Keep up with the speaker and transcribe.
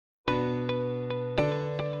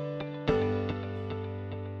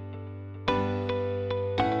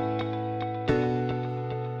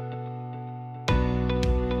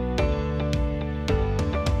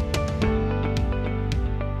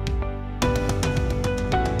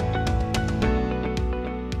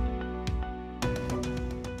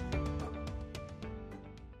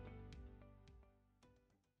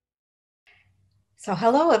So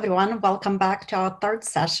hello, everyone. Welcome back to our third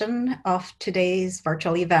session of today's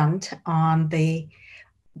virtual event on the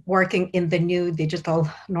working in the new digital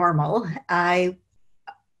normal. I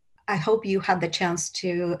hope you had the chance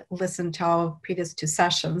to listen to our previous two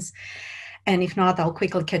sessions. And if not, I'll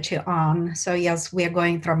quickly catch you on. So yes, we are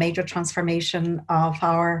going through a major transformation of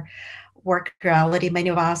our work reality. Many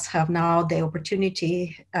of us have now the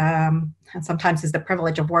opportunity, and sometimes it's the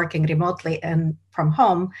privilege of working remotely and from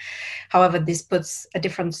home. However, this puts a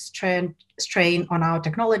different strain on our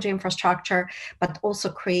technology infrastructure, but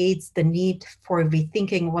also creates the need for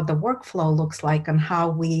rethinking what the workflow looks like and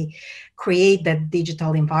how we create that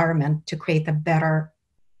digital environment to create a better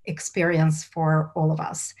experience for all of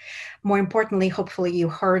us. More importantly, hopefully you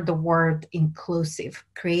heard the word inclusive,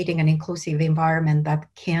 creating an inclusive environment that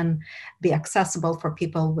can be accessible for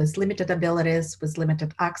people with limited abilities, with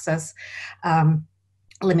limited access,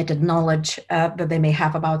 limited knowledge that they may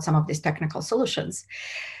have about some of these technical solutions.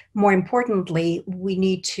 More importantly, we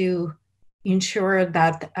need to ensure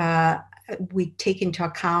that we take into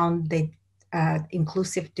account the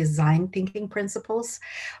inclusive design thinking principles,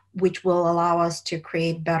 which will allow us to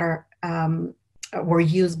create better or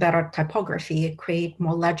use better typography, create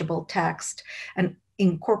more legible text, and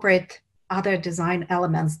incorporate other design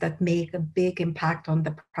elements that make a big impact on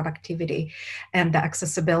the productivity and the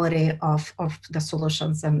accessibility of the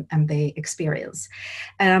solutions and the experience.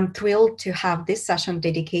 And I'm thrilled to have this session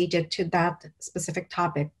dedicated to that specific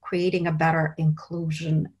topic, creating a better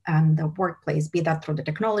inclusion in the workplace, be that through the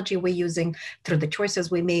technology we're using, through the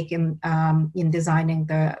choices we make in designing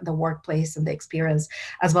the workplace and the experience,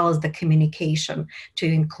 as well as the communication to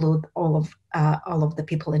include all of the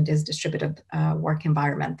people in this distributed work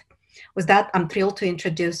environment. With that, I'm thrilled to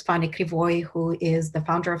introduce Fanny Krivoy, who is the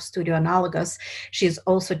founder of Studio Analogous. She's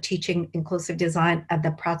also teaching inclusive design at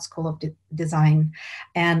the Pratt School of Design.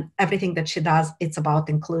 And everything that she does, it's about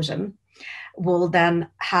inclusion. We'll then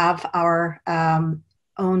have our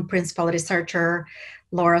own principal researcher,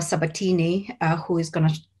 Laura Sabattini, who is going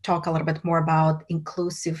to talk a little bit more about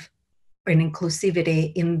inclusivity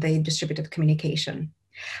in the distributed communication.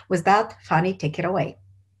 With that, Fanny, take it away.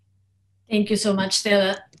 Thank you so much,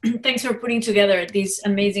 Stella. Thanks for putting together this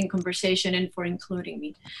amazing conversation and for including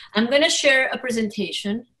me. I'm going to share a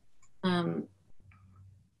presentation. The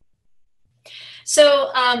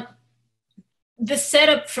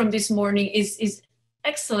setup from this morning is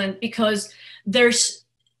excellent because there's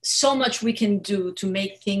so much we can do to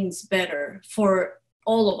make things better for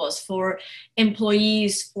all of us, for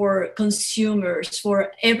employees, for consumers,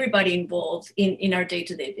 for everybody involved in our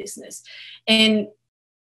day-to-day business. And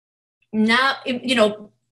now,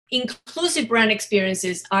 inclusive brand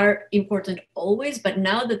experiences are important always, but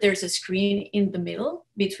now that there's a screen in the middle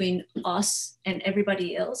between us and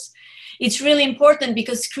everybody else, it's really important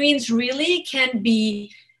because screens really can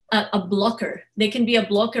be a blocker. They can be a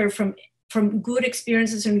blocker from good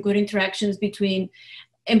experiences and good interactions between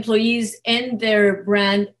employees and their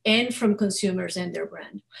brand and from consumers and their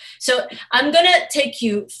brand. So I'm going to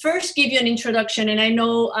give you an introduction, and I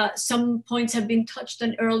know some points have been touched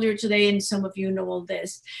on earlier today and some of you know all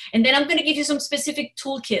this. And then I'm going to give you some specific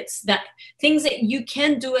toolkits, things that you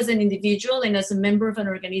can do as an individual and as a member of an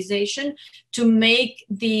organization to make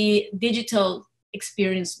the digital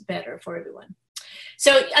experience better for everyone.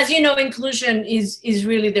 So as you know, inclusion is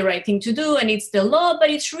really the right thing to do, and it's the law, but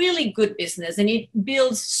it's really good business, and it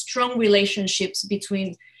builds strong relationships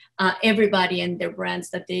between everybody and their brands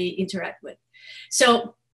that they interact with.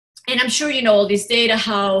 So, and I'm sure you know all this data,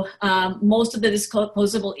 how most of the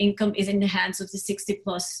disposable income is in the hands of the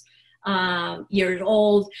 60+ years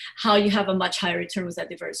old, how you have a much higher return with a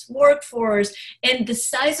diverse workforce, and the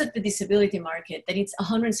size of the disability market, that it's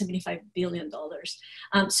 $175 billion.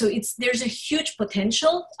 So there's a huge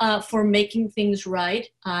potential for making things right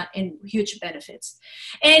and huge benefits.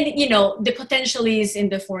 And, the potential is in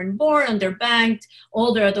the foreign-born, underbanked,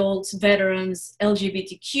 older adults, veterans,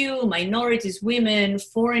 LGBTQ, minorities, women,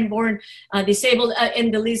 foreign-born, disabled,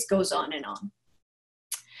 and the list goes on and on.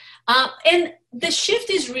 And the shift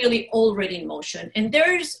is really already in motion, and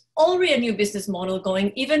there's already a new business model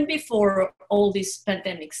going even before all this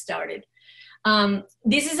pandemic started.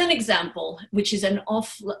 This is an example, which is an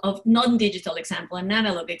non-digital example, an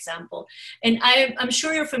analog example. And I'm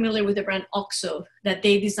sure you're familiar with the brand OXO, that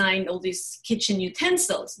they designed all these kitchen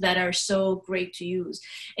utensils that are so great to use.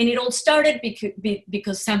 And it all started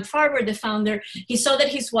because Sam Farber, the founder, he saw that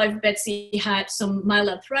his wife, Betsy, had some mild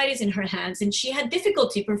arthritis in her hands, and she had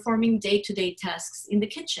difficulty performing day-to-day tasks in the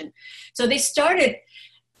kitchen. So they started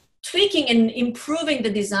tweaking and improving the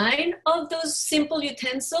design of those simple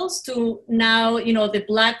utensils to now, the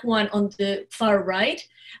black one on the far right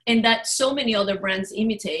and that so many other brands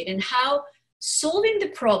imitate, and how solving the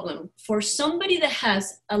problem for somebody that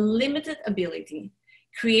has a limited ability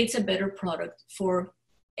creates a better product for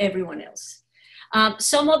everyone else.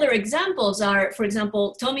 Some other examples are, for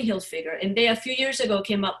example, Tommy Hilfiger, and they a few years ago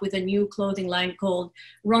came up with a new clothing line called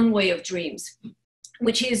Runway of Dreams,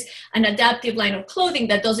 which is an adaptive line of clothing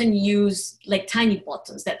that doesn't use like tiny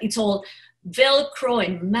buttons, that it's all Velcro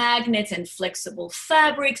and magnets and flexible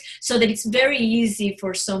fabrics, so that it's very easy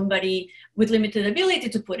for somebody with limited ability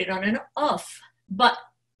to put it on and off. But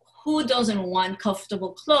who doesn't want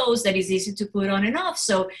comfortable clothes that is easy to put on and off?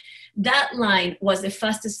 So that line was the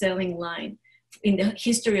fastest selling line in the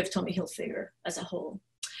history of Tommy Hilfiger as a whole.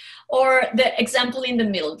 Or the example in the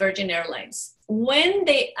middle, Virgin Airlines. When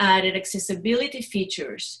they added accessibility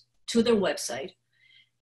features to their website,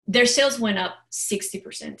 their sales went up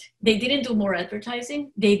 60%. They didn't do more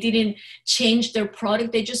advertising. They didn't change their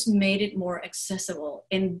product. They just made it more accessible.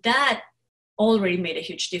 And that already made a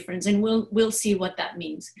huge difference. And we'll see what that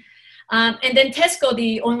means. And then Tesco,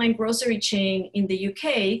 the online grocery chain in the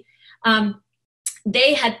UK,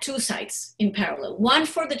 they had two sites in parallel. One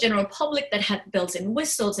for the general public that had bells and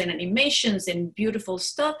whistles and animations and beautiful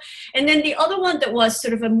stuff. And then the other one that was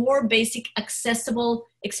sort of a more basic, accessible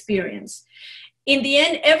experience. In the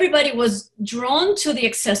end, everybody was drawn to the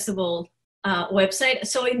accessible website.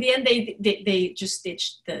 So in the end, they just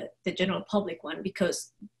ditched the general public one,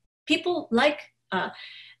 because people like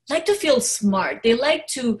to feel smart. They like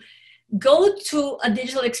to go to a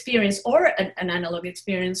digital experience or an analog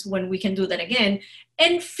experience, when we can do that again,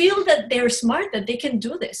 and feel that they're smart, that they can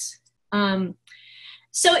do this.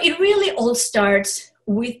 So it really all starts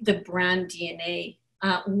with the brand DNA.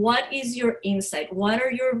 What is your insight? What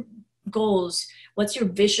are your goals? What's your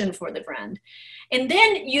vision for the brand? And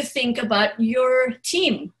then you think about your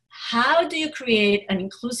team. How do you create an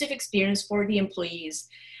inclusive experience for the employees,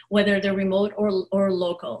 whether they're remote or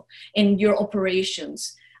local, and your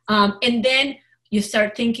operations? And then you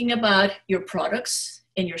start thinking about your products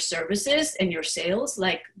and your services and your sales,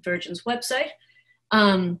 like Virgin's website.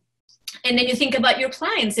 And then you think about your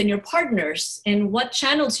clients and your partners and what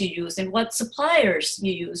channels you use and what suppliers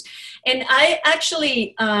you use. And I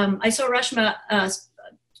actually, I saw Rashma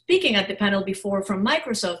speaking at the panel before from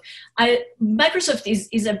Microsoft. Microsoft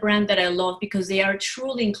is a brand that I love because they are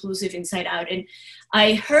truly inclusive inside out. And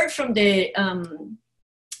I heard from the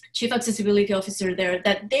Chief Accessibility Officer there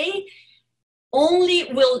that they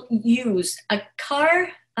only will use a car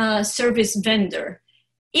service vendor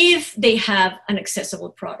if they have an accessible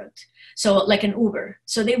product. So like an Uber.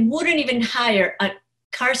 So they wouldn't even hire a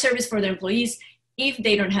car service for their employees if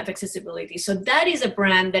they don't have accessibility. So that is a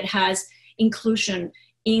brand that has inclusion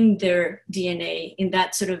in their DNA, in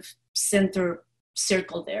that sort of center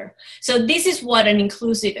circle there. So this is what an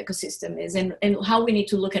inclusive ecosystem is, and how we need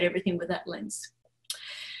to look at everything with that lens.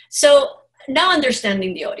 So now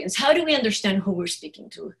understanding the audience, how do we understand who we're speaking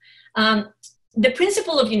to? The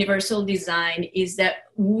principle of universal design is that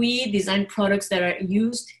we design products that are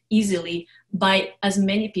used easily by as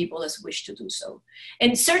many people as wish to do so.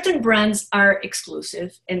 And certain brands are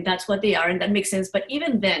exclusive, and that's what they are, and that makes sense. But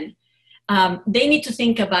even then, they need to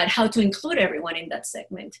think about how to include everyone in that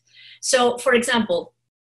segment. So for example,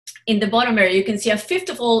 in the bottom area, you can see a fifth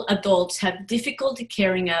of all adults have difficulty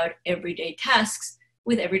carrying out everyday tasks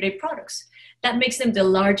with everyday products. That makes them the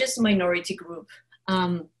largest minority group.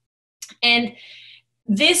 And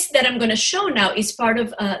this that I'm going to show now is part of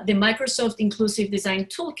the Microsoft Inclusive Design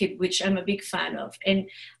Toolkit, which I'm a big fan of, and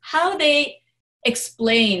how they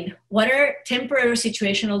explain what are temporary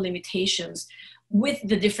situational limitations with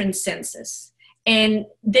the different senses. And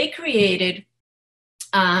they created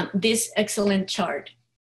this excellent chart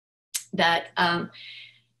that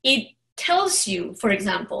it tells you, for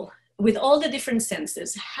example, with all the different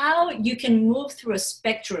senses, how you can move through a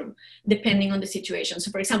spectrum depending on the situation. So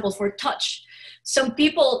for example, for touch, some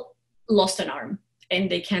people lost an arm and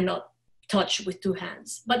they cannot touch with two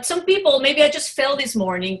hands. But some people, maybe I just fell this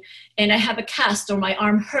morning and I have a cast or my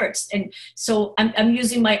arm hurts. And so I'm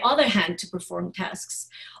using my other hand to perform tasks.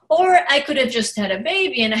 Or I could have just had a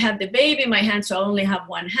baby and I have the baby in my hand, so I only have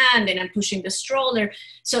one hand and I'm pushing the stroller.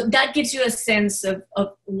 So that gives you a sense of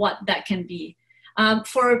what that can be.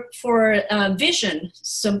 For vision,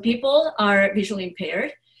 some people are visually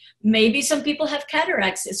impaired. Maybe some people have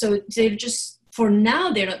cataracts, so they're just, for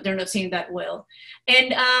now, they're not seeing that well.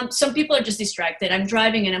 And some people are just distracted. I'm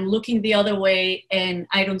driving and I'm looking the other way and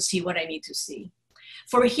I don't see what I need to see.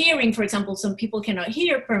 For hearing, for example, some people cannot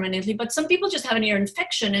hear permanently, but some people just have an ear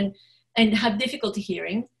infection and have difficulty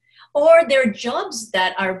hearing. Or there are jobs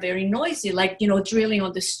that are very noisy, like, drilling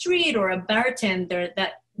on the street, or a bartender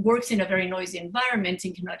that works in a very noisy environment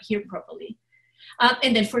and cannot hear properly.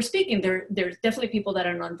 And then for speaking, there's definitely people that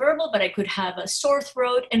are nonverbal, but I could have a sore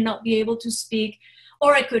throat and not be able to speak,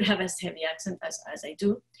 or I could have a heavy accent as I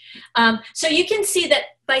do. So you can see that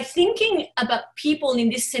by thinking about people in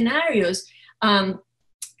these scenarios,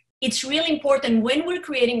 it's really important when we're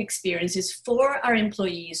creating experiences for our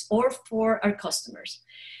employees or for our customers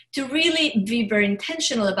to really be very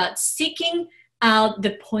intentional about seeking out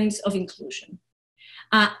the points of inclusion.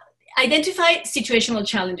 Identify situational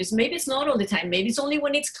challenges. Maybe it's not all the time. Maybe it's only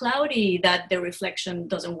when it's cloudy that the reflection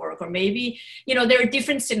doesn't work, or maybe, there are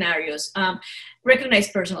different scenarios. Recognize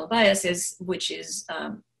personal biases, which is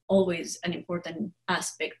always an important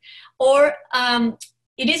aspect. Or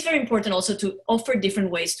it is very important also to offer different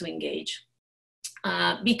ways to engage,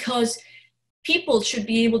 because people should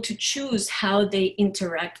be able to choose how they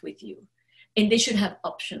interact with you, and they should have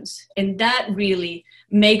options. And that really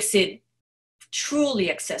makes it truly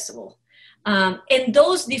accessible. And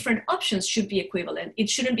those different options should be equivalent. It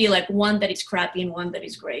shouldn't be like one that is crappy and one that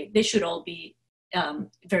is great. They should all be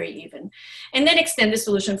very even. And then extend the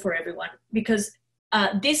solution for everyone, because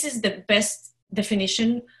this is the best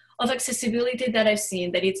definition of accessibility that I've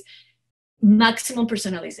seen, that it's maximum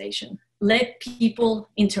personalization. Let people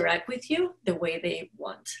interact with you the way they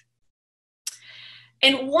want.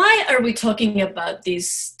 And why are we talking about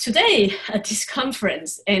this today at this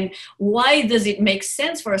conference? And why does it make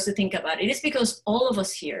sense for us to think about it? It is because all of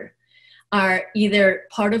us here are either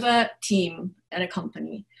part of a team at a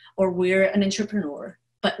company, or we're an entrepreneur,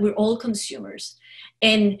 but we're all consumers.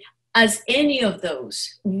 And as any of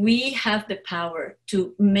those, we have the power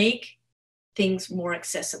to make things more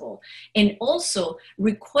accessible, and also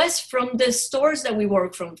request from the stores that we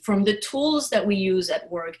work from the tools that we use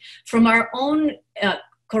at work, from our own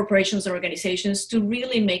corporations or organizations, to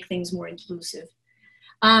really make things more inclusive.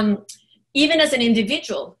 Even as an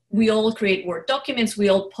individual, we all create Word documents, we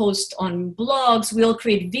all post on blogs, we all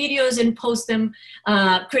create videos and post them,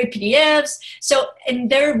 create PDFs. So, and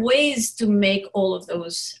there are ways to make all of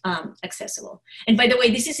those accessible. And by the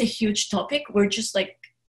way, this is a huge topic. We're just like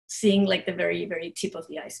seeing like the very, very tip of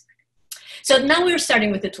the iceberg. So now we're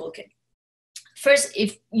starting with the toolkit. First,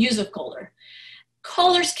 use of color.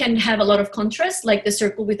 Colors can have a lot of contrast, like the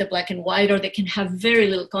circle with the black and white, or they can have very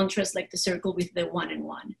little contrast, like the circle with the 1 and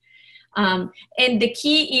 1. And the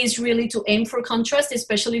key is really to aim for contrast,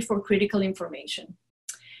 especially for critical information.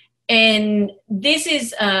 And this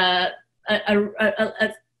is a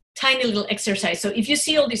tiny little exercise. So if you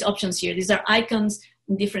see all these options here, these are icons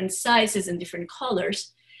in different sizes and different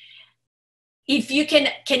colors. If you can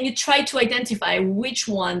you try to identify which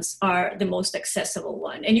ones are the most accessible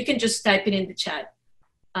one? And you can just type it in the chat.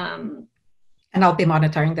 And I'll be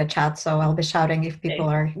monitoring the chat, so I'll be shouting if people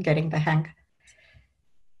are getting the hang.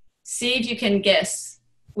 See if you can guess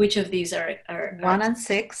which of these are 1 and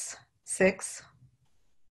 6. 6.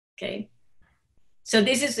 Okay. So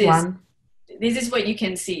this is 1. This is what you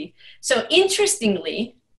can see. So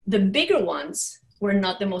interestingly, the bigger ones were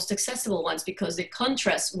not the most accessible ones, because the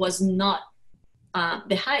contrast was not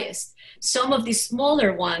the highest. Some of the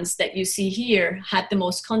smaller ones that you see here had the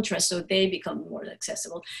most contrast, so they become more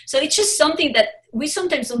accessible. So it's just something that we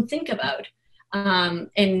sometimes don't think about, and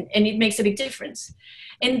it makes a big difference.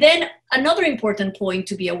 And then another important point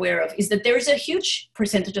to be aware of is that there is a huge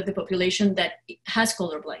percentage of the population that has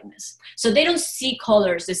color blindness. So they don't see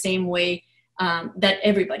colors the same way that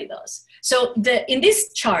everybody does. So in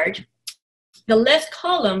this chart, the left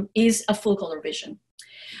column is a full color vision.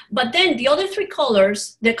 But then the other three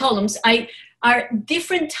colors, the columns, are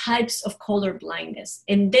different types of color blindness,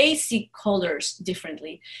 and they see colors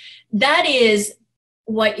differently. That is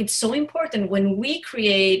why it's so important when we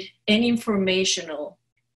create an informational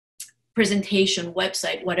presentation,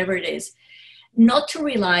 website, whatever it is, not to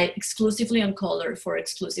rely exclusively on color for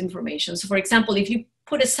exclusive information. So for example, if you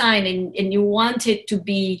put a sign and you want it to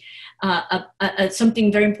be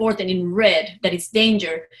something very important in red, that is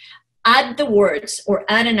danger, add the words or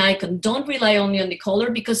add an icon. Don't rely only on the color,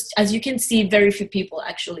 because as you can see, very few people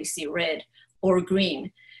actually see red or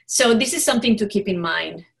green. So this is something to keep in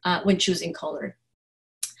mind when choosing color.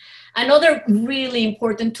 Another really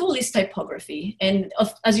important tool is typography. And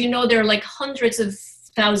as you know, there are like hundreds of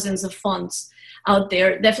thousands of fonts out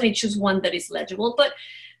there. Definitely choose one that is legible, but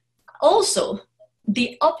also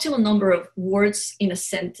the optimal number of words in a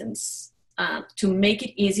sentence to make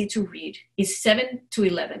it easy to read is 7 to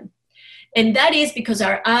 11. And that is because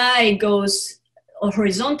our eye goes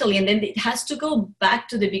horizontally, and then it has to go back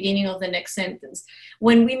to the beginning of the next sentence.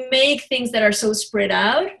 When we make things that are so spread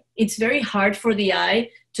out, it's very hard for the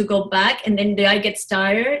eye to go back, and then the eye gets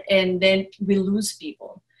tired, and then we lose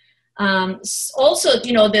people. Also,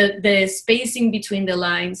 you know, the spacing between the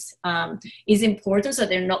lines is important so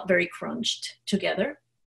they're not very crunched together.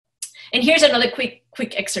 And here's another quick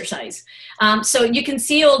exercise. So you can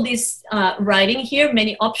see all this writing here,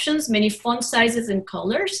 many options, many font sizes and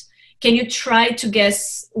colors. Can you try to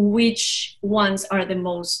guess which ones are the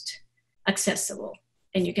most accessible?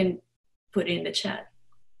 And you can put it in the chat.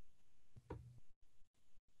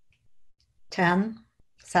 10,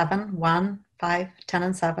 7, 1, 5, 10,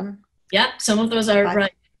 and 7. Yeah, some of those are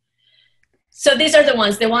right. So these are the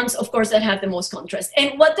ones, of course, that have the most contrast.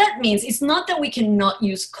 And what that means is not that we cannot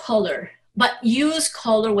use color, but use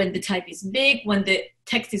color when the type is big, when the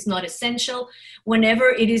text is not essential. Whenever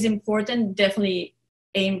it is important, definitely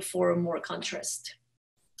aim for more contrast.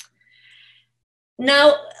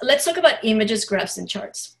 Now, let's talk about images, graphs, and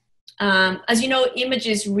charts. As you know,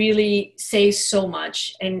 images really say so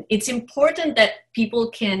much, and it's important that people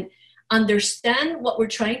can understand what we're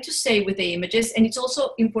trying to say with the images, and it's also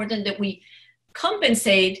important that we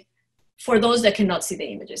compensate for those that cannot see the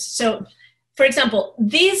images. So, for example,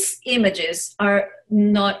 these images are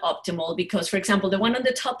not optimal because, for example, the one on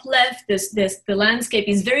the top left, the landscape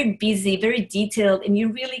is very busy, very detailed, and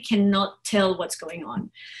you really cannot tell what's going on.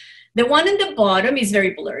 The one in the bottom is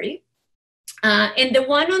very blurry. And the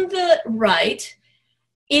one on the right,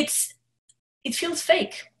 it feels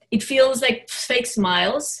fake. It feels like fake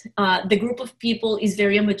smiles. The group of people is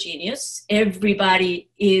very homogeneous. Everybody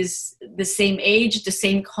is the same age, the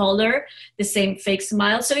same color, the same fake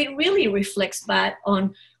smile. So it really reflects back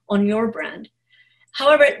on your brand.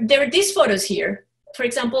 However, there are these photos here, for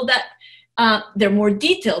example, that they're more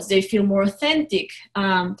details. They feel more authentic.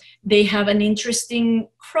 They have an interesting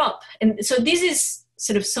crop. And so this is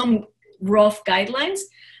sort of some rough guidelines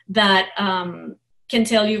that can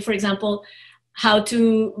tell you, for example, how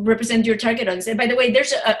to represent your target audience. And by the way,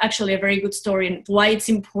 there's actually a very good story on why it's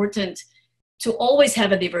important to always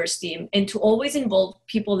have a diverse team and to always involve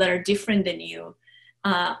people that are different than you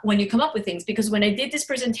when you come up with things. Because when I did this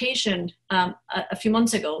presentation a few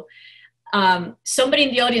months ago, somebody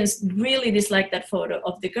in the audience really disliked that photo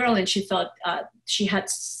of the girl, and she thought she had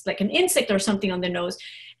like an insect or something on the nose.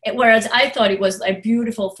 Whereas I thought it was a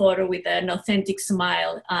beautiful photo with an authentic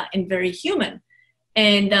smile and very human.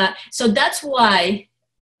 And so that's why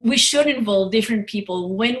we should involve different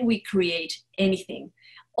people when we create anything.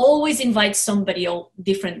 Always invite somebody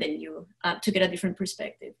different than you to get a different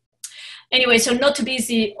perspective. Anyway, so not too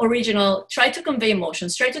busy, original, try to convey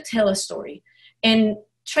emotions, try to tell a story, and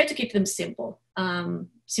try to keep them simple.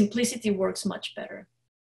 Simplicity works much better.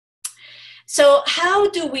 So how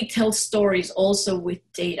do we tell stories also with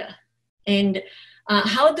data? And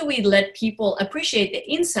how do we let people appreciate the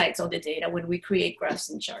insights of the data when we create graphs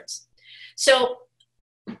and charts? So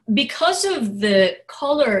because of the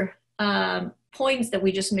color points that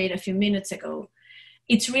we just made a few minutes ago,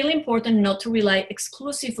 it's really important not to rely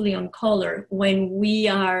exclusively on color when we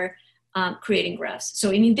are creating graphs.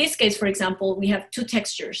 So in this case, for example, we have two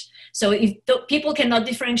textures. So if people cannot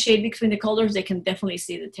differentiate between the colors, they can definitely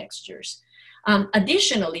see the textures.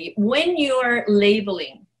 Additionally, when you're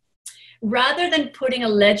labeling, rather than putting a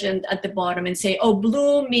legend at the bottom and say, oh,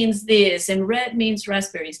 blue means this and red means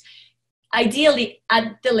raspberries, ideally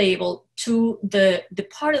add the label to the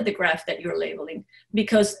part of the graph that you're labeling,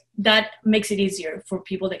 because that makes it easier for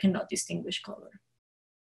people that cannot distinguish color.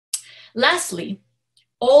 Lastly,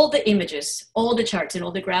 all the images, all the charts, and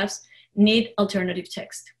all the graphs need alternative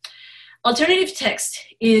text. Alternative text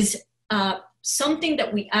is something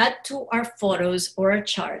that we add to our photos or our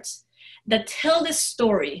charts that tell the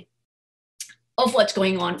story of what's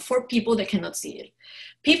going on for people that cannot see it.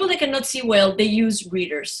 People that cannot see well, they use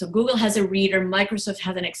readers. So Google has a reader, Microsoft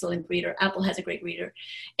has an excellent reader, Apple has a great reader.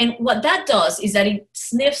 And what that does is that it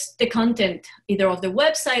sniffs the content either of the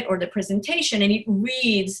website or the presentation, and it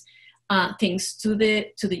reads things to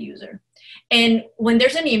the user. And when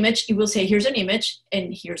there's an image, it will say, here's an image,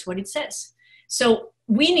 and here's what it says. So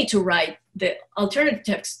we need to write the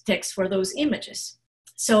alternative text for those images.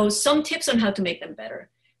 So some tips on how to make them better.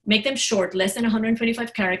 Make them short, less than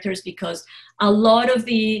 125 characters, because a lot of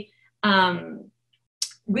the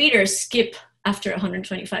readers skip after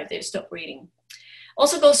 125, they stop reading.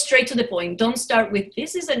 Also go straight to the point. Don't start with,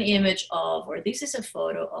 this is an image of, or this is a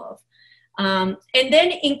photo of. And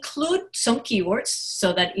then include some keywords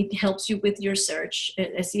so that it helps you with your search,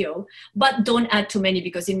 SEO, but don't add too many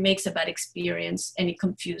because it makes a bad experience and it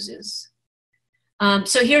confuses.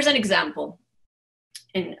 So here's an example.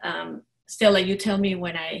 And Stella, you tell me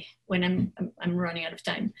when I'm running out of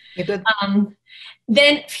time. You're good.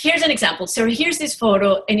 Then here's an example. So here's this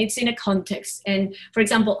photo, and it's in a context. And for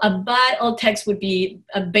example, a bad alt text would be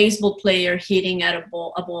a baseball player hitting at a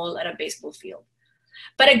ball at a baseball field.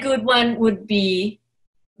 But a good one would be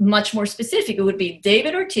much more specific. It would be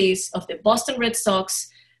David Ortiz of the Boston Red Sox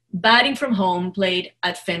batting from home, played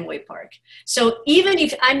at Fenway Park. So even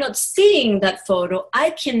if I'm not seeing that photo,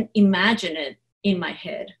 I can imagine it in my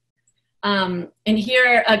head. And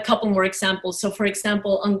here are a couple more examples. So for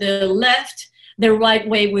example, on the left, the right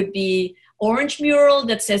way would be orange mural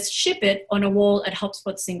that says ship it on a wall at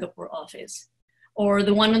HubSpot Singapore office. Or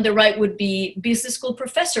the one on the right would be business school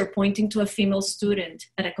professor pointing to a female student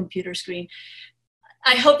at a computer screen.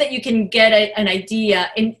 I hope that you can get an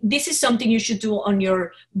idea. And this is something you should do on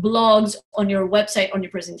your blogs, on your website, on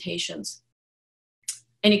your presentations.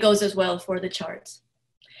 And it goes as well for the charts.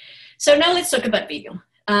 So now let's talk about video.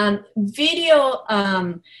 Video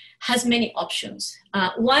has many options.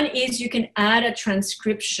 One is you can add a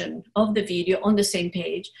transcription of the video on the same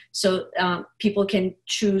page, so people can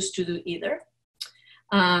choose to do either.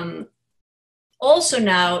 Also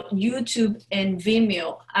now, YouTube and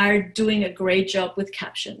Vimeo are doing a great job with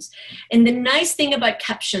captions. And the nice thing about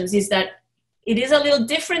captions is that it is a little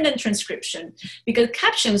different than transcription, because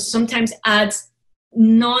captions sometimes adds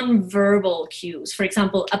non-verbal cues. For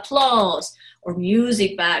example, applause or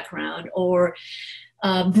music background or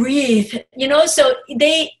breathe, so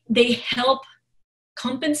they help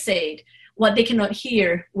compensate what they cannot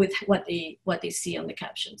hear with what they see on the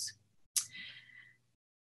captions.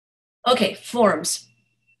 Okay, forms.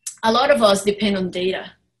 A lot of us depend on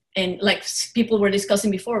data, and like people were discussing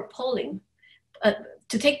before, polling.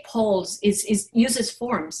 To take polls uses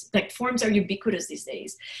forms. Like forms are ubiquitous these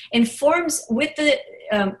days, and forms with the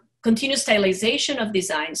continuous stylization of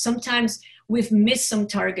design, sometimes we've missed some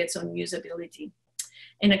targets on usability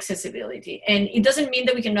and accessibility. And it doesn't mean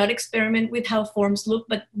that we cannot experiment with how forms look,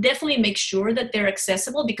 but definitely make sure that they're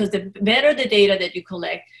accessible, because the better the data that you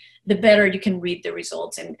collect, the better you can read the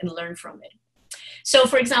results and learn from it. So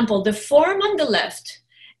for example, the form on the left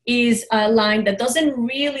is a line that doesn't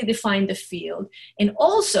really define the field. And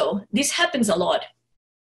also, this happens a lot.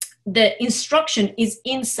 The instruction is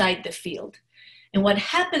inside the field. And what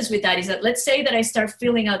happens with that is that, let's say that I start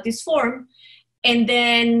filling out this form, and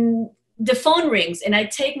then the phone rings and I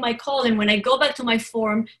take my call, and when I go back to my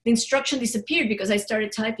form, the instruction disappeared because I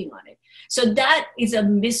started typing on it. So that is a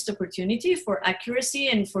missed opportunity for accuracy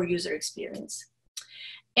and for user experience.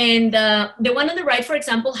 And the one on the right, for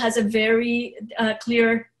example, has a very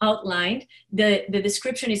clear outline. The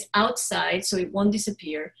description is outside, so it won't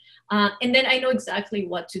disappear. And then I know exactly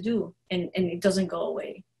what to do, and it doesn't go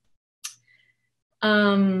away.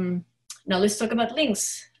 Now let's talk about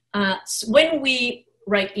links. So when we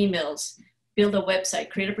write emails, build a website,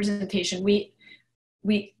 create a presentation,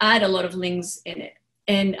 we add a lot of links in it.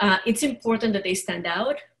 And it's important that they stand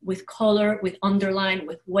out with color, with underline,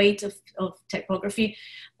 with weight of typography,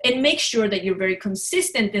 and make sure that you're very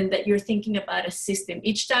consistent and that you're thinking about a system.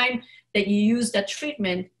 Each time that you use that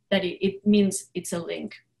treatment, that it means it's a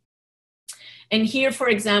link. And here, for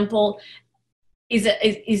example, is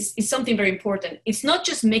something very important. It's not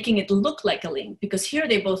just making it look like a link, because here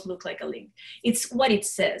they both look like a link. It's what it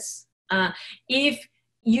says. If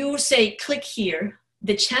you say, click here,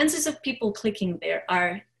 the chances of people clicking there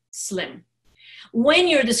are slim. When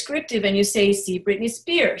you're descriptive and you say, see Britney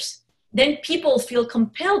Spears, then people feel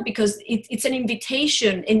compelled because it's an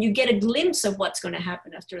invitation and you get a glimpse of what's going to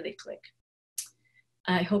happen after they click.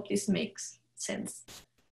 I hope this makes sense.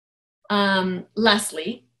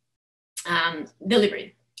 Lastly,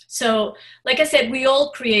 delivery. So like I said, we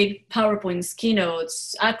all create PowerPoints,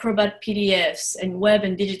 keynotes, Acrobat PDFs, and web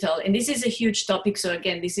and digital. And this is a huge topic. So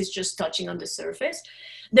again, this is just touching on the surface.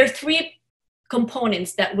 There are three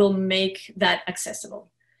components that will make that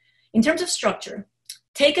accessible. In terms of structure,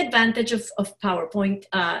 take advantage of PowerPoint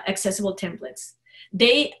accessible templates.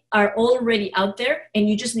 They are already out there and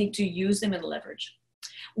you just need to use them and leverage.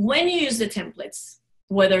 When you use the templates,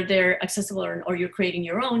 whether they're accessible or you're creating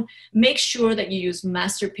your own, make sure that you use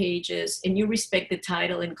master pages and you respect the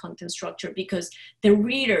title and content structure, because the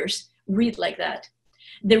readers read like that.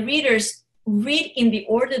 The readers read in the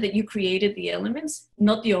order that you created the elements,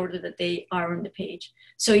 not the order that they are on the page.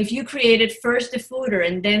 So if you created first the footer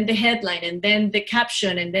and then the headline and then the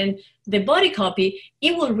caption and then the body copy,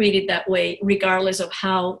 it will read it that way regardless of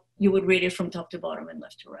how you would read it from top to bottom and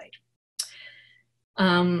left to right.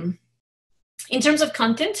 In terms of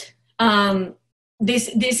content, this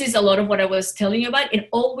is a lot of what I was telling you about, and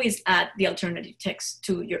always add the alternative text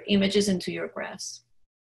to your images and to your graphs.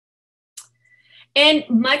 And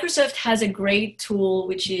Microsoft has a great tool,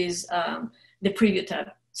 which is the preview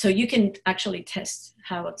tab. So you can actually test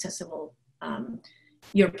how accessible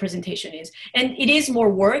your presentation is. And it is more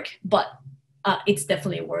work, but it's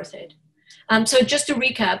definitely worth it. So just to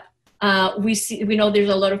recap, we know there's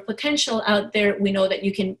a lot of potential out there. We know that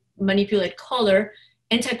you can manipulate color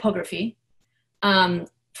and typography,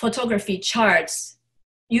 photography, charts,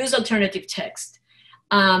 use alternative text,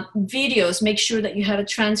 videos, make sure that you have a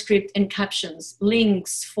transcript and captions,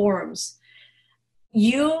 links, forms.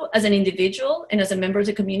 You as an individual and as a member of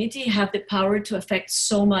the community have the power to affect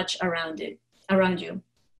so much around you.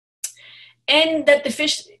 And that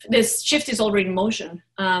this shift is already in motion.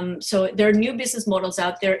 So there are new business models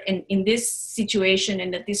out there, and in this situation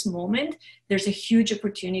and at this moment, there's a huge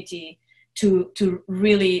opportunity to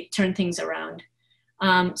really turn things around.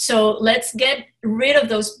 So let's get rid of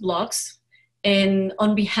those blocks. And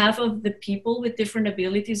on behalf of the people with different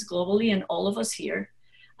abilities globally and all of us here,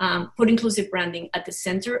 put inclusive branding at the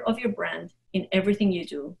center of your brand in everything you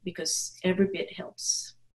do, because every bit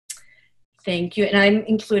helps. Thank you. And I'm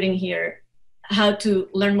including here how to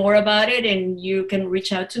learn more about it, and you can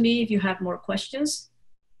reach out to me if you have more questions.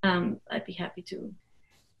 I'd be happy to.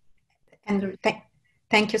 And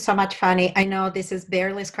thank you so much, Fanny. I know this is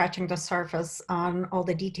barely scratching the surface on all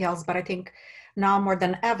the details, but I think now more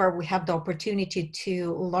than ever, we have the opportunity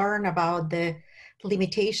to learn about the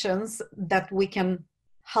limitations that we can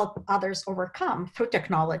help others overcome through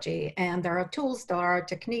technology. And there are tools, there are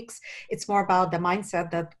techniques. It's more about the mindset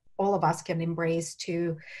that all of us can embrace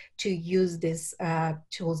to use these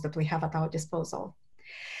tools that we have at our disposal.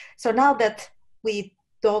 So now that we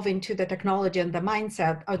dove into the technology and the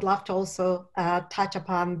mindset, I'd love to also touch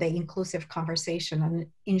upon the inclusive conversation and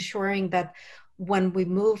ensuring that when we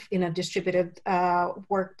move in a distributed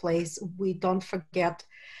workplace, we don't forget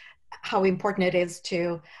how important it is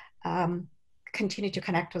to continue to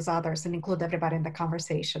connect with others and include everybody in the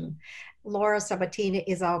conversation. Laura Sabattini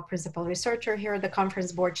is our principal researcher here at the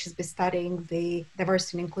Conference Board. She's been studying the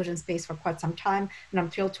diversity and inclusion space for quite some time, and I'm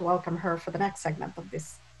thrilled to welcome her for the next segment of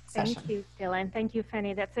this session. Thank you, Stella, and thank you,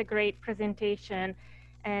 Fanny. That's a great presentation,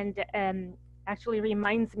 and actually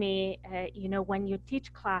reminds me, when you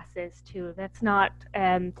teach classes too, that's not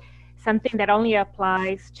something that only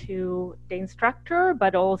applies to the instructor,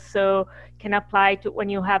 but also can apply to when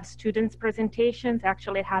you have students' presentations.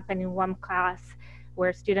 Actually, it happened in one class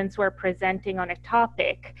where students were presenting on a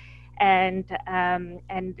topic, and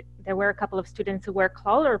there were a couple of students who were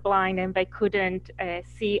colorblind and they couldn't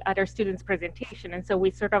see other students' presentation, and so we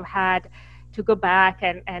sort of had to go back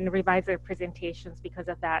and revise their presentations because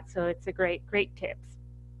of that. So it's a great tips.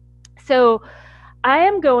 So I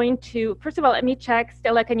am going to, first of all, let me check.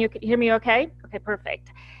 Stella, can you hear me okay? Okay,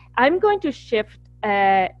 perfect. I'm going to shift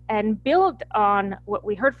and build on what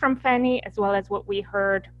we heard from Fanny, as well as what we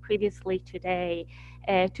heard previously today,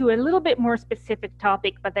 to a little bit more specific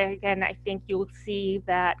topic, but then again, I think you'll see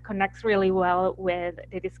that connects really well with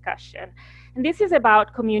the discussion. And this is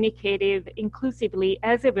about communicative inclusively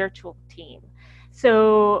as a virtual team.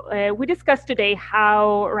 So we discussed today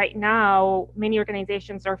how right now many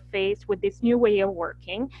organizations are faced with this new way of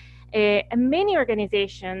working. And many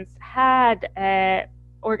organizations had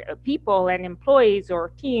or people and employees or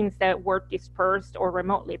teams that were dispersed or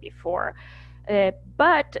remotely before.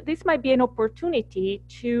 But this might be an opportunity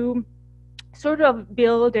to sort of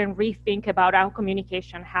build and rethink about how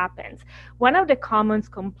communication happens. One of the common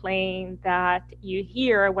complaints that you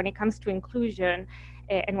hear when it comes to inclusion,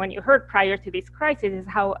 and when you heard prior to this crisis, is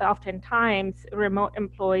how oftentimes remote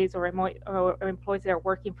employees or employees that are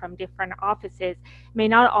working from different offices may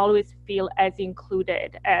not always feel as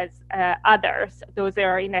included as others, those that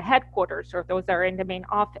are in the headquarters or those that are in the main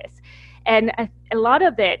office. And a lot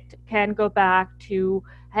of it can go back to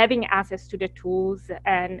having access to the tools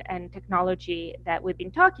and technology that we've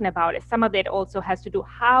been talking about. Some of it also has to do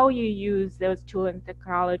how you use those tools and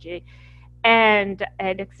technology, and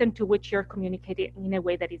the extent to which you're communicating in a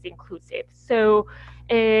way that is inclusive. So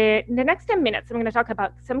in the next 10 minutes, I'm going to talk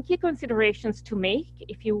about some key considerations to make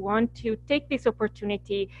if you want to take this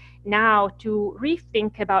opportunity now to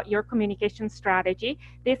rethink about your communication strategy.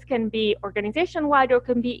 This can be organization-wide or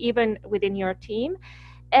can be even within your team.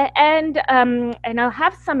 And I'll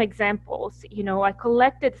have some examples. I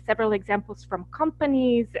collected several examples from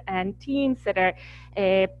companies and teams that are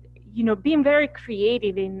being very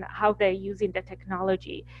creative in how they're using the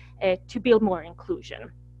technology to build more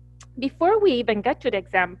inclusion. Before we even get to the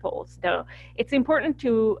examples, though, it's important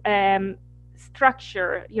to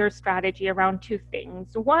structure your strategy around two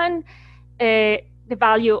things. One, the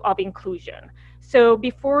value of inclusion. So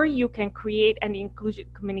before you can create an inclusion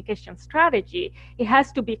communication strategy, it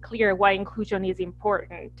has to be clear why inclusion is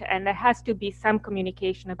important, and there has to be some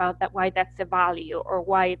communication about that, why that's a value or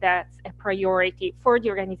why that's a priority for the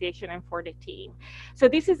organization and for the team. So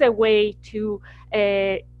this is a way to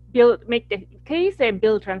make the case and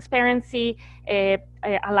build transparency,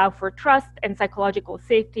 allow for trust and psychological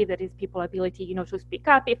safety, that is people's ability, to speak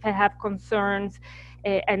up if they have concerns,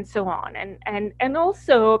 and so on. And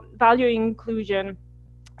also valuing inclusion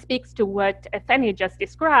speaks to what Fanny just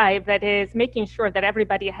described, that is making sure that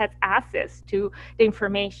everybody has access to the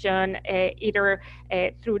information, either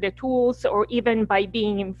through the tools or even by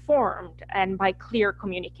being informed and by clear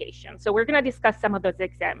communication. So we're going to discuss some of those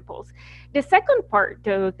examples. The second part,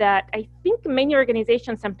 though, that I think many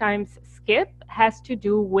organizations sometimes skip has to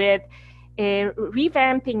do with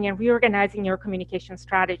revamping and reorganizing your communication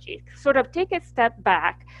strategy. Sort of take a step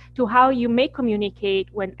back to how you may communicate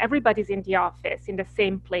when everybody's in the office, in the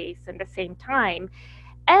same place, and the same time,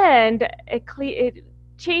 and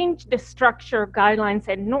change the structure, guidelines,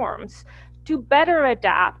 and norms to better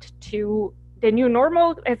adapt to the new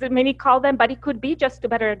normal, as many call them, but it could be just to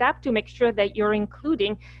better adapt to make sure that you're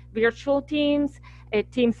including virtual teams,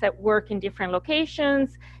 teams that work in different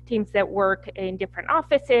locations, teams that work in different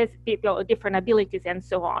offices, people, different abilities, and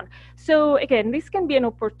so on. So again, this can be an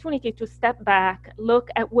opportunity to step back, look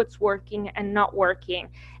at what's working and not working,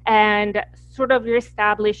 and sort of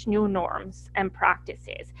reestablish new norms and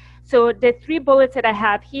practices. So the 3 bullets that I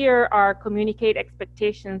have here are communicate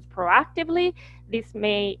expectations proactively. This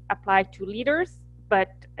may apply to leaders, but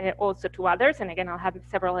also to others. And again, I'll have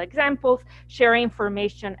several examples. Share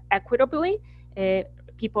information equitably.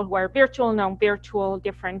 People who are virtual, non-virtual,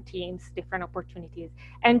 different teams, different opportunities,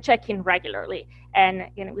 and check in regularly. And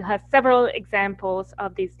we'll have several examples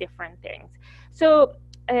of these different things. So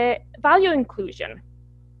value inclusion.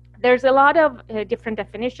 There's a lot of different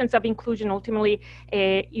definitions of inclusion. Ultimately,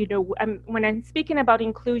 when I'm speaking about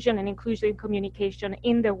inclusion and inclusion communication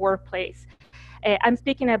in the workplace, I'm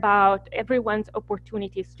speaking about everyone's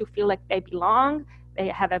opportunities to feel like they belong, they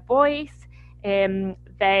have a voice,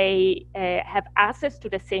 they have access to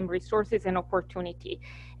the same resources and opportunity.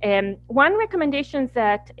 One recommendation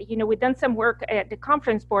that, we've done some work at the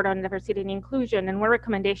Conference Board on Diversity and Inclusion, and one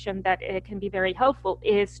recommendation that can be very helpful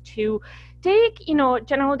is to take,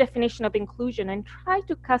 general definition of inclusion and try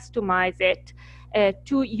to customize it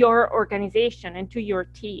to your organization and to your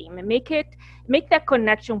team, and make that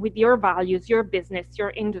connection with your values, your business,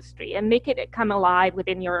 your industry, and make it come alive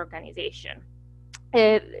within your organization.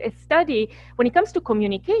 A study, when it comes to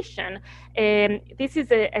communication, this is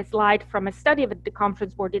a slide from a study that the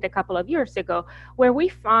Conference Board did a couple of years ago, where we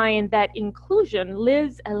find that inclusion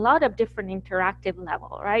lives a lot of different interactive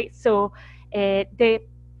level, right? So the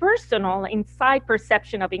personal inside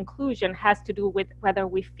perception of inclusion has to do with whether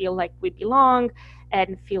we feel like we belong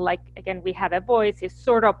and feel like, again, we have a voice, is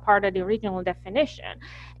sort of part of the original definition.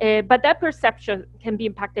 But that perception can be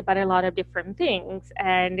impacted by a lot of different things.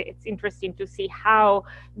 And it's interesting to see how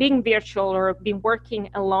being virtual or being working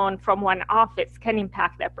alone from one office can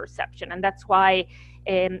impact that perception. And that's why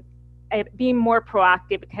being more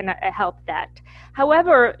proactive can help that.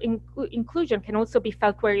 However, inclusion can also be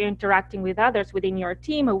felt where you're interacting with others within your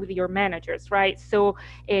team or with your managers, right? So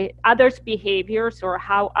others' behaviors or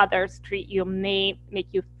how others treat you may make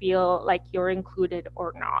you feel like you're included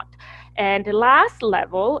or not. And the last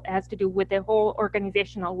level has to do with the whole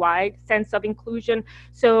organizational-wide sense of inclusion.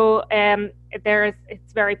 So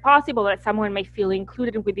it's very possible that someone may feel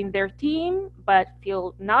included within their team, but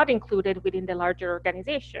feel not included within the larger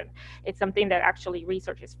organization. It's something that actually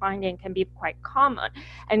research is finding can be quite common.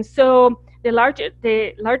 And so the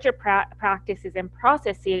larger practices and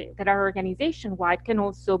processes that are organization-wide can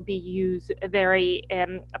also be used very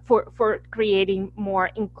for creating more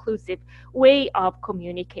inclusive way of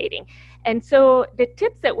communicating. And so the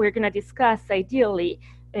tips that we're going to discuss ideally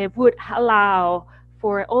would allow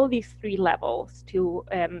for all these 3 levels to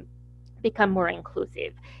become more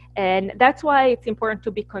inclusive. And that's why it's important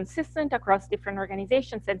to be consistent across different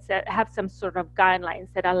organizations and have some sort of guidelines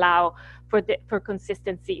that allow for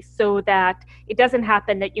consistency, so that it doesn't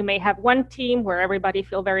happen that you may have one team where everybody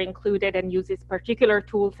feel very included and uses particular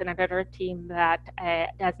tools, and another team that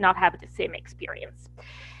does not have the same experience.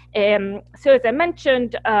 So as I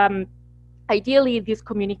mentioned, ideally, these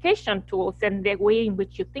communication tools and the way in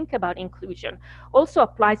which you think about inclusion also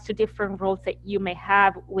applies to different roles that you may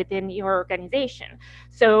have within your organization.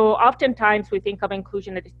 So oftentimes we think of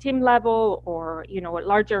inclusion at a team level or, you know, a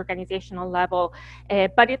larger organizational level,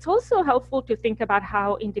 but it's also helpful to think about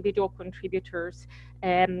how individual contributors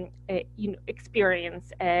you know,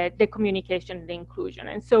 experience the communication and the inclusion.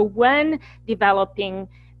 And so when developing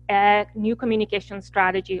a new communication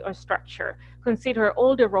strategy or structure, consider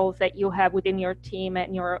all the roles that you have within your team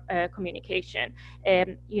and your communication.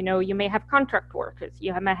 You know, you may have contract workers,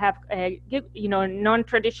 you may have you know,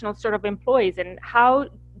 non-traditional sort of employees, and how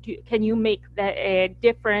can you make the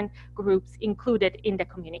different groups included in the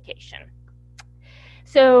communication?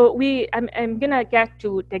 So I'm gonna get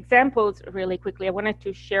to the examples really quickly. I wanted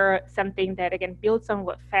to share something that again builds on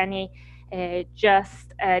what Fanny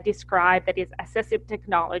just described, that is assistive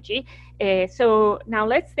technology. So now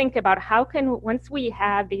let's think about how can, once we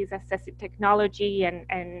have these assistive technology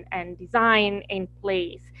and design in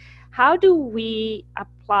place, how do we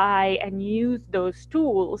apply and use those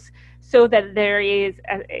tools so that there is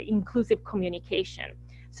inclusive communication?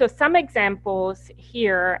 So some examples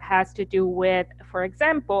here has to do with, for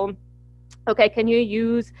example, okay, can you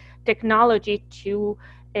use technology to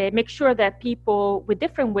make sure that people with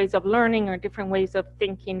different ways of learning or different ways of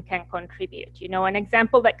thinking can contribute? You know, an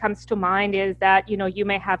example that comes to mind is that, you know, you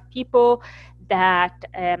may have people that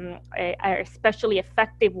are especially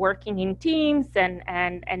effective working in teams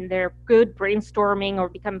and they're good brainstorming or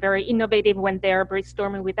become very innovative when they're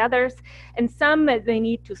brainstorming with others. And some they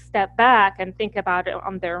need to step back and think about it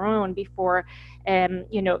on their own before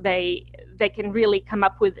you know, they can really come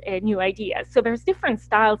up with new ideas. So there's different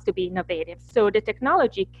styles to be innovative. So the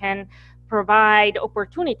technology can provide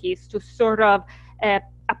opportunities to sort of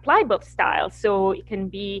apply both styles. So it can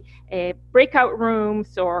be breakout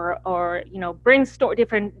rooms or you know, brainstorm,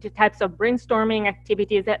 different types of brainstorming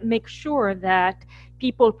activities that make sure that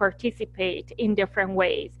people participate in different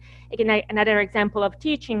ways. Again, another example of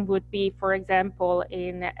teaching would be, for example,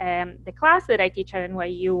 in the class that I teach at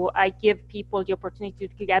NYU, I give people the opportunity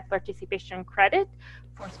to get participation credit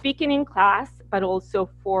for speaking in class, but also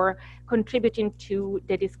for contributing to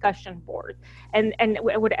the discussion board. And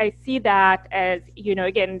what I see that as, you know,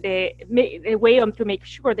 again, the way to make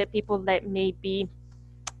sure that people that may be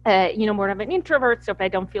you know, more of an introvert, so if I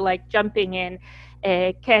don't feel like jumping in,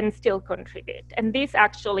 can still contribute. And this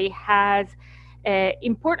actually has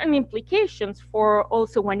important implications for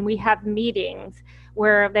also when we have meetings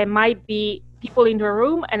where there might be people in the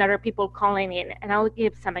room and other people calling in. And I'll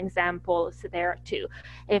give some examples there too.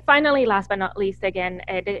 Finally, last but not least, again,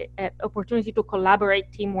 the opportunity to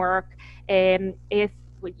collaborate, teamwork, is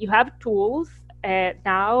you have tools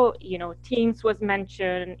now, you know, Teams was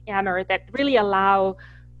mentioned, Yammer, that really allow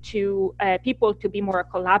to people to be more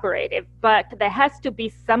collaborative, but there has to be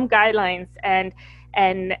some guidelines and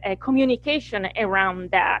communication around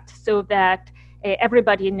that, so that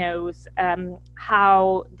everybody knows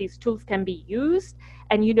how these tools can be used,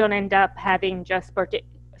 and you don't end up having just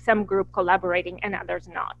some group collaborating and others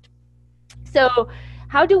not. So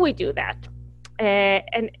how do we do that?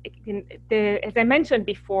 And as I mentioned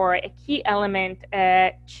before, a key element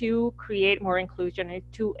to create more inclusion is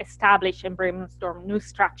to establish and brainstorm new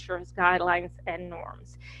structures, guidelines, and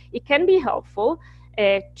norms. It can be helpful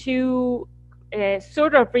to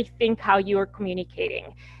sort of rethink how you're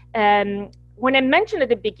communicating. When I mentioned at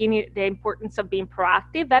the beginning the importance of being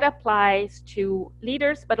proactive, that applies to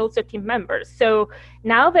leaders, but also team members. So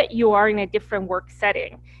now that you are in a different work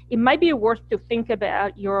setting, it might be worth to think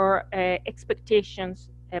about your expectations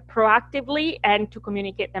proactively and to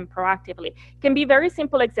communicate them proactively. It can be very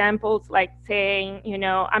simple examples like saying, you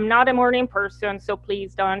know, I'm not a morning person, so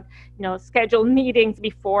please don't, you know, schedule meetings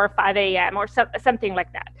before 5 a.m. or something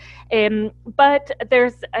like that. But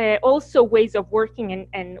there's also ways of working,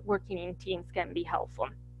 and working in teams can be helpful.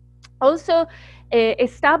 Also,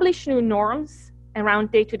 establish new norms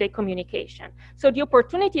around day-to-day communication. So the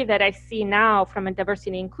opportunity that I see now from a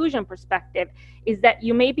diversity and inclusion perspective is that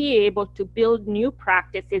you may be able to build new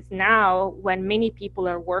practices now when many people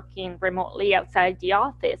are working remotely outside the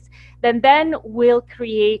office, that then will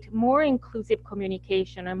create more inclusive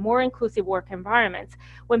communication and more inclusive work environments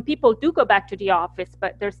when people do go back to the office,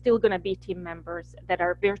 but there's still going to be team members that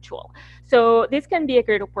are virtual. So this can be a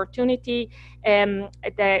great opportunity.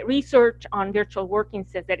 The research on virtual working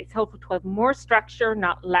says that it's helpful to have more structure,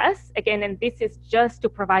 not less. Again, and this is just to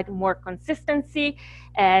provide more consistency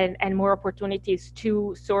and more opportunities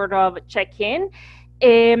to sort of check in.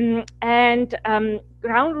 Ground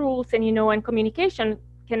rules and, you know, and communication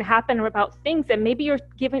can happen about things that maybe you're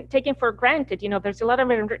taking for granted. You know, there's a lot of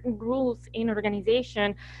written rules in organization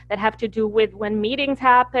that have to do with when meetings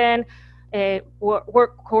happen,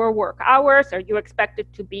 core work hours. Are you expected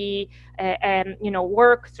to be,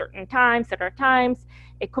 work certain times, at other times?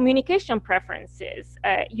 Communication preferences.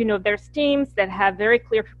 There's teams that have very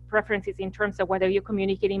clear preferences in terms of whether you're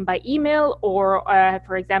communicating by email or,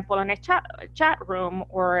 for example, on a chat room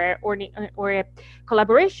or a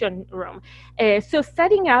collaboration room. So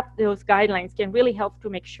setting up those guidelines can really help to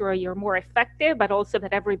make sure you're more effective, but also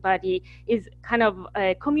that everybody is kind of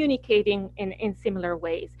communicating in similar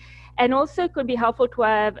ways. And also it could be helpful to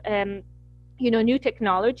have new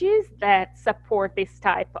technologies that support this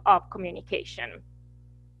type of communication.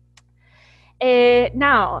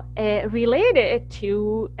 Now, related to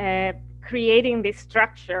creating this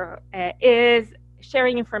structure is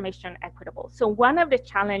sharing information equitable. So one of the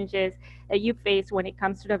challenges that you face when it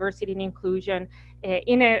comes to diversity and inclusion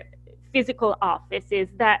in a physical office is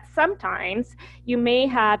that sometimes you may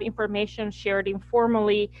have information shared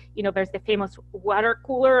informally. There's the famous water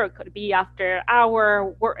cooler, it could be after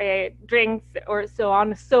hour drinks or so on.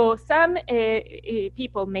 So some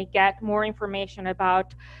people may get more information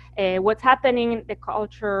about what's happening in the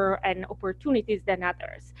culture and opportunities than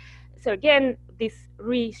others. So again, this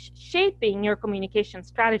reshaping your communication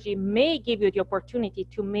strategy may give you the opportunity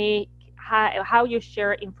to make how you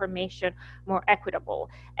share information more equitable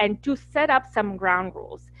and to set up some ground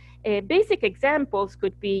rules. Basic examples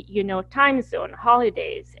could be, time zone,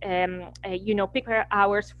 holidays, peak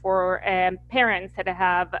hours for parents that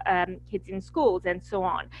have kids in schools and so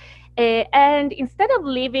on. And instead of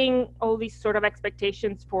leaving all these sort of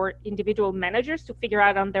expectations for individual managers to figure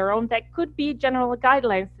out on their own, that could be general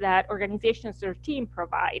guidelines that organizations or team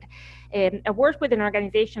provide. I worked with an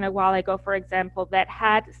organization a while ago, for example, that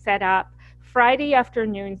had set up Friday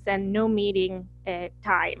afternoons and no meeting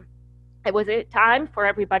time. It was a time for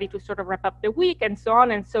everybody to sort of wrap up the week and so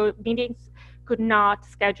on. And so meetings could not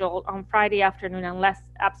schedule on Friday afternoon unless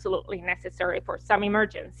absolutely necessary for some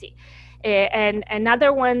emergency. And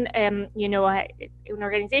another one, an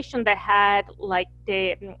organization that had like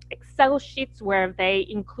the Excel sheets where they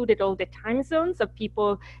included all the time zones of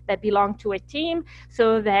people that belong to a team,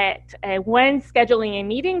 so that when scheduling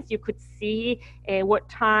meetings, you could see what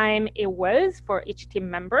time it was for each team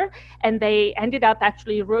member. And they ended up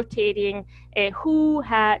actually rotating who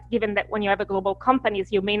had, given that when you have a global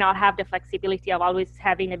companies, you may not have the flexibility of always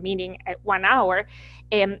having a meeting at 1 hour.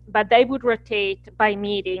 But they would rotate by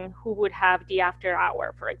meeting who would have the after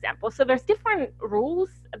hour, for example. So there's different rules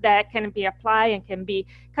that can be applied and can be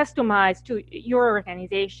customized to your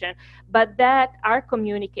organization, but that are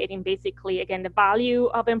communicating basically, again, the value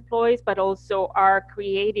of employees, but also are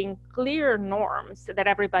creating clear norms that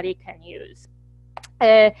everybody can use.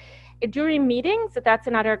 During meetings, that's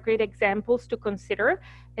another great examples to consider.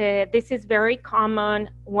 This is very common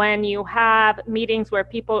when you have meetings where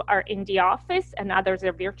people are in the office and others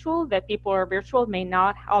are virtual. That people are virtual may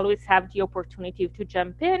not always have the opportunity to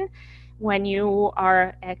jump in. When you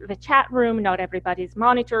are at the chat room, not everybody's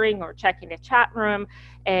monitoring or checking the chat room.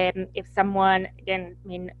 If someone, again,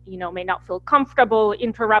 may not feel comfortable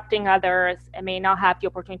interrupting others and may not have the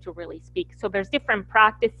opportunity to really speak. So there's different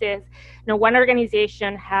practices. One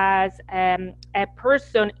organization has a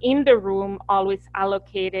person in the room always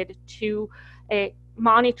allocated to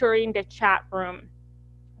monitoring the chat room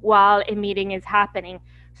while a meeting is happening,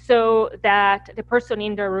 so that the person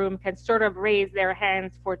in the room can sort of raise their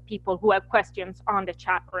hands for people who have questions on the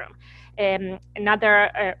chat room.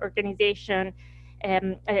 Another organization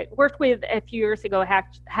I worked with a few years ago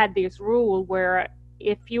had this rule where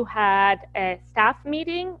if you had a staff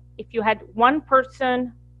meeting, if you had one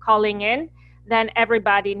person calling in, then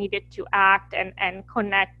everybody needed to act and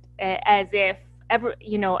connect as if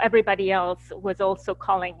everybody else was also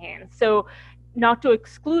calling in. So not to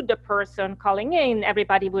exclude the person calling in,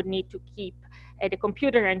 everybody would need to keep the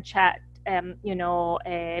computer and chat,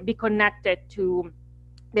 be connected to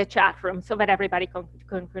the chat room so that everybody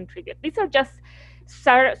can contribute. These are just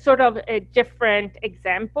sort of different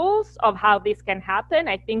examples of how this can happen.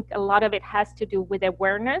 I think a lot of it has to do with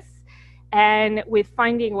awareness and with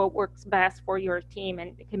finding what works best for your team,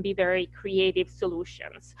 and it can be very creative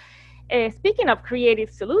solutions. Speaking of creative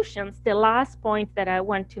solutions, the last point that I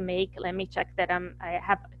want to make, let me check that I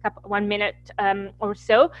have 1 minute or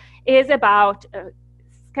so, is about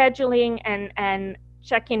scheduling and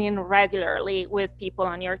checking in regularly with people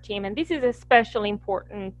on your team. And this is especially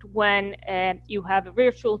important when you have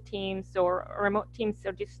virtual teams or remote teams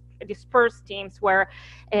or just dispersed teams where,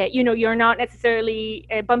 you're not necessarily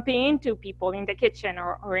bumping into people in the kitchen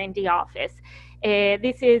or in the office.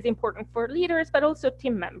 This is important for leaders, but also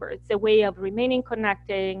team members. It's a way of remaining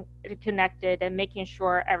connected and making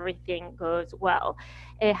sure everything goes well.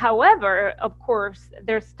 However, of course,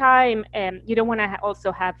 there's time. You don't want to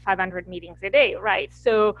also have 500 meetings a day, right?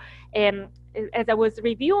 So as I was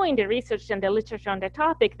reviewing the research and the literature on the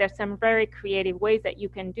topic, there's some very creative ways that you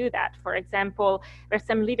can do that. For example, there's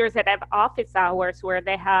some leaders that have office hours where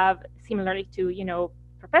they have, similarly to,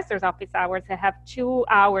 professors' office hours, they have 2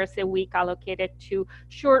 hours a week allocated to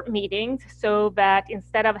short meetings, so that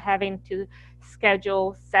instead of having to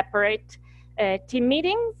schedule separate team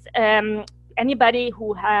meetings, anybody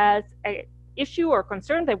who has an issue or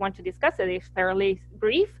concern they want to discuss it is fairly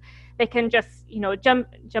brief. They can just,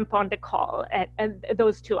 jump on the call at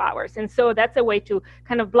those 2 hours. And so that's a way to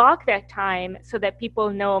kind of block that time so that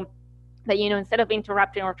people know that, instead of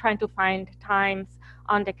interrupting or trying to find times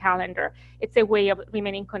on the calendar, it's a way of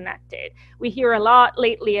remaining connected. We hear a lot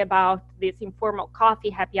lately about these informal coffee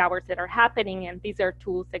happy hours that are happening, and these are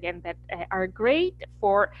tools, again, that are great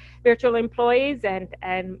for virtual employees, and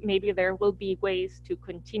maybe there will be ways to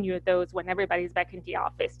continue those when everybody's back in the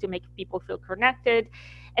office to make people feel connected.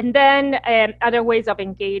 And then other ways of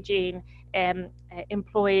engaging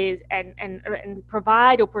employees and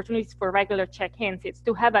provide opportunities for regular check-ins. It's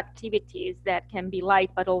to have activities that can be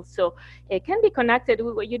light, but also it can be connected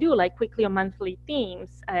with what you do, like weekly or monthly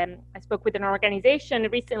themes. I spoke with an organization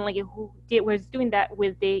recently who was doing that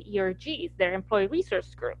with the ERGs, their employee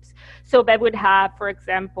resource groups. So they would have, for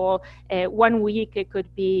example, 1 week it could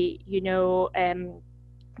be,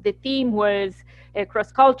 the theme was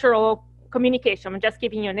cross-cultural communication. I'm just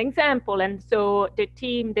giving you an example. And so the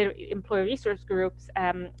employee resource groups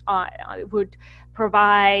would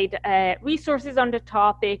provide resources on the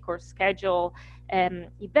topic or schedule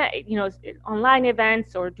online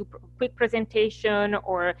events or do quick presentation,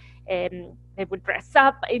 or they would dress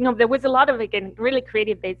up. There was a lot of, again, really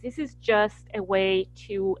creative ways. This is just a way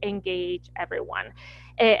to engage everyone.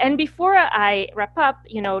 And before I wrap up,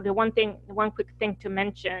 the one quick thing to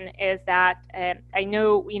mention is that I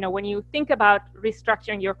know, when you think about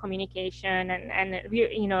restructuring your communication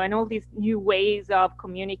and all these new ways of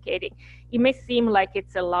communicating, it may seem like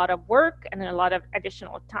it's a lot of work and a lot of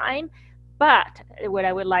additional time. But what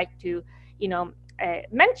I would like to,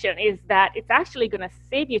 mention is that it's actually going to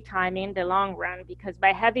save you time in the long run, because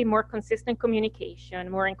by having more consistent communication,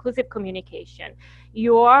 more inclusive communication,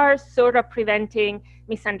 you are sort of preventing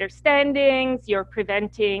misunderstandings, you're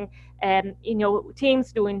preventing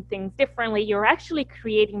teams doing things differently. You're actually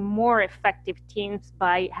creating more effective teams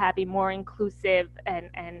by having more inclusive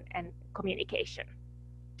and communication.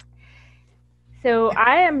 So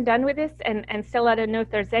I am done with this, and still, I don't know if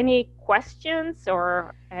there's any questions,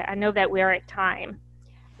 or I know that we are at time.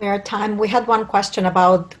 We are at time. We had one question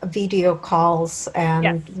about video calls and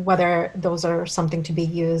Yes. whether those are something to be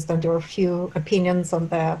used, and there were a few opinions on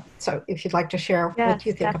that. So if you'd like to share what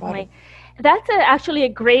you think about it. That's actually a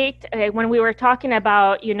great, when we were talking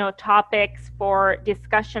about, topics for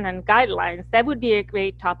discussion and guidelines, that would be a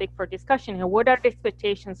great topic for discussion. What are the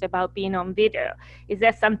expectations about being on video? Is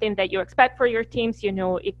that something that you expect for your teams?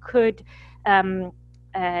 It could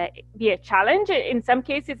be a challenge in some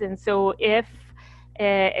cases. And so if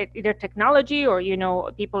either technology or,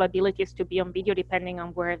 people's abilities to be on video, depending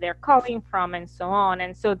on where they're calling from and so on.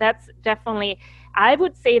 And so that's definitely, I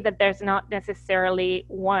would say that there's not necessarily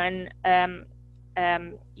one,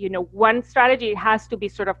 one strategy. It has to be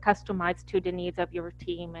sort of customized to the needs of your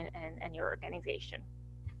team and your organization.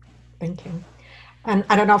 Thank you. And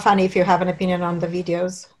I don't know, Fanny, if you have an opinion on the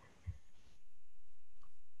videos.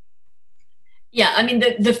 Yeah, I mean,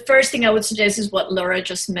 the first thing I would suggest is what Laura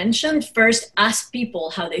just mentioned. First, ask people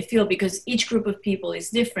how they feel, because each group of people is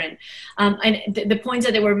different. And the points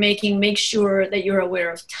that they were making, make sure that you're aware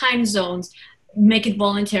of time zones, make it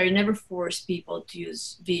voluntary, never force people to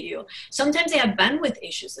use video. Sometimes they have bandwidth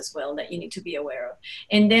issues as well that you need to be aware of.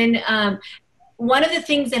 And then one of the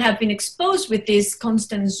things that have been exposed with this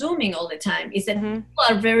constant Zooming all the time is that people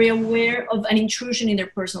are very aware of an intrusion in their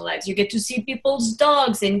personal lives. You get to see people's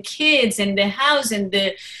dogs and kids and the house and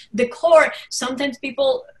the decor. Sometimes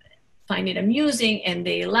people find it amusing and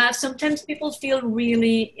they laugh. Sometimes people feel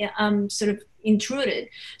really sort of intruded.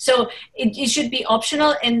 So it should be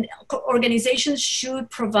optional, and organizations should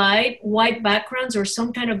provide white backgrounds or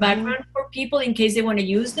some kind of background for people in case they want to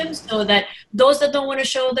use them, so that those that don't want to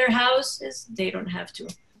show their houses, they don't have to.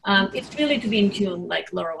 It's really to be in tune,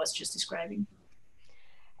 like Laura was just describing.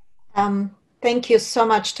 Thank you so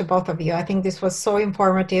much to both of you. I think this was so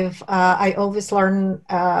informative. I always learn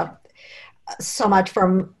so much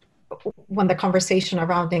from when the conversation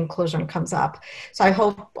around inclusion comes up. So I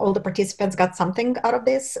hope all the participants got something out of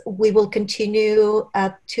this. We will continue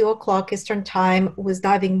at 2:00 Eastern time with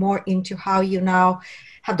diving more into how you now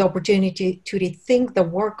have the opportunity to rethink the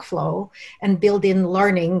workflow and build in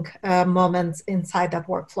learning moments inside that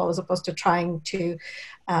workflow, as opposed to trying to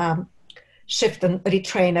shift and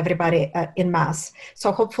retrain everybody in mass.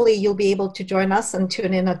 So hopefully you'll be able to join us and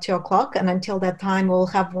tune in at 2:00. And until that time, we'll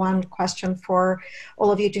have one question for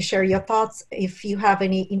all of you to share your thoughts. If you have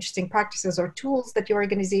any interesting practices or tools that your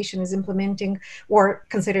organization is implementing or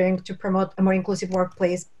considering to promote a more inclusive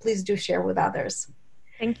workplace, please do share with others.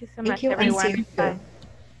 Thank you so Thank much, you, and see everyone. you. Bye.